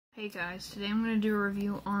Hey guys, today I'm going to do a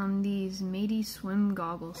review on these Mady swim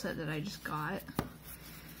goggle set that I just got.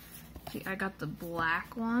 I got the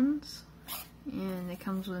black ones, and it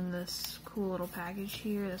comes with this cool little package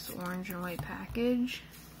here, this orange and white package.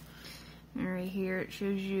 And right here it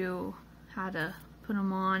shows you how to put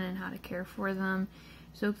them on and how to care for them.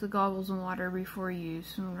 Soak the goggles in water before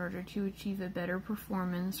use. In order to achieve a better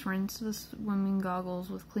performance, rinse the swimming goggles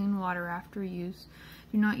with clean water after use.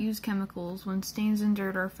 Do not use chemicals. When stains and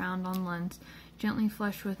dirt are found on lens, gently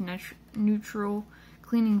flush with neutral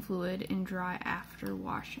cleaning fluid and dry after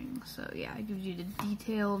washing. So yeah, it gives you the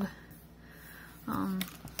detailed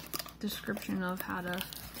description of how to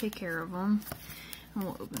take care of them. And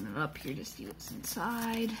we'll open it up here to see what's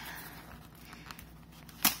inside.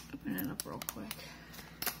 Open it up real quick.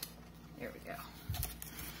 There we go.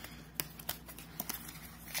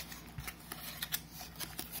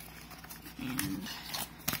 And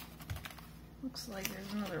looks like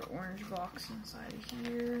there's another orange box inside of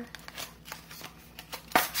here.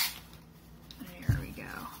 There we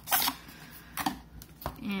go.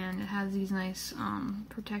 And it has these nice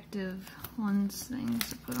protective lens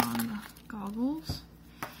things to put on the goggles.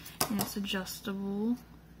 And it's adjustable,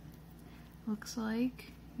 looks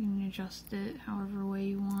like. You can adjust it however way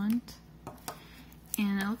you want.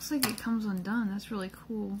 And it looks like it comes undone. That's really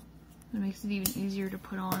cool. It makes it even easier to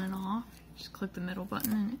put on and off. Just click the middle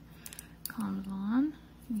button and it comes on.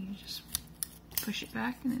 And you just push it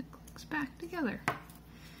back and it clicks back together.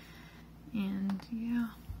 And yeah,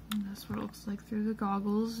 that's what it looks like through the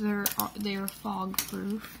goggles. They are fog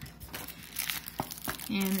proof.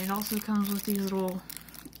 And it also comes with these little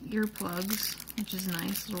earplugs, which is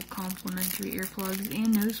nice, little complimentary earplugs,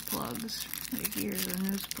 and nose plugs. Right here are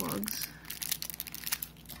nose plugs.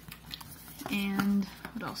 And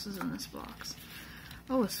what else is in this box?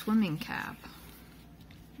 Oh, a swimming cap.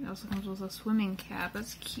 It also comes with a swimming cap.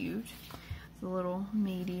 That's cute. The little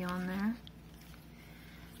Mady on there.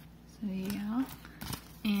 So yeah.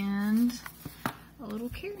 And a little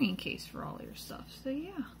carrying case for all your stuff. So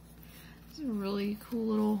yeah. This is a really cool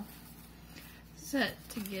little set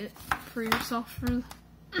to get for yourself for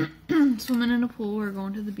swimming in a pool or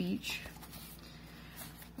going to the beach.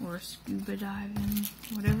 Or scuba diving,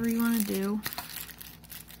 whatever you want to do.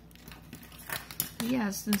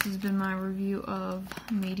 Yes, this has been my review of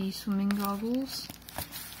Mady swimming goggles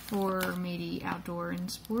for Mady Outdoor and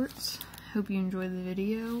Sports. Hope you enjoyed the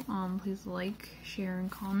video. Please like, share, and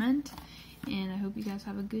comment. And I hope you guys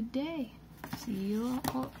have a good day. See you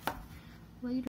all later.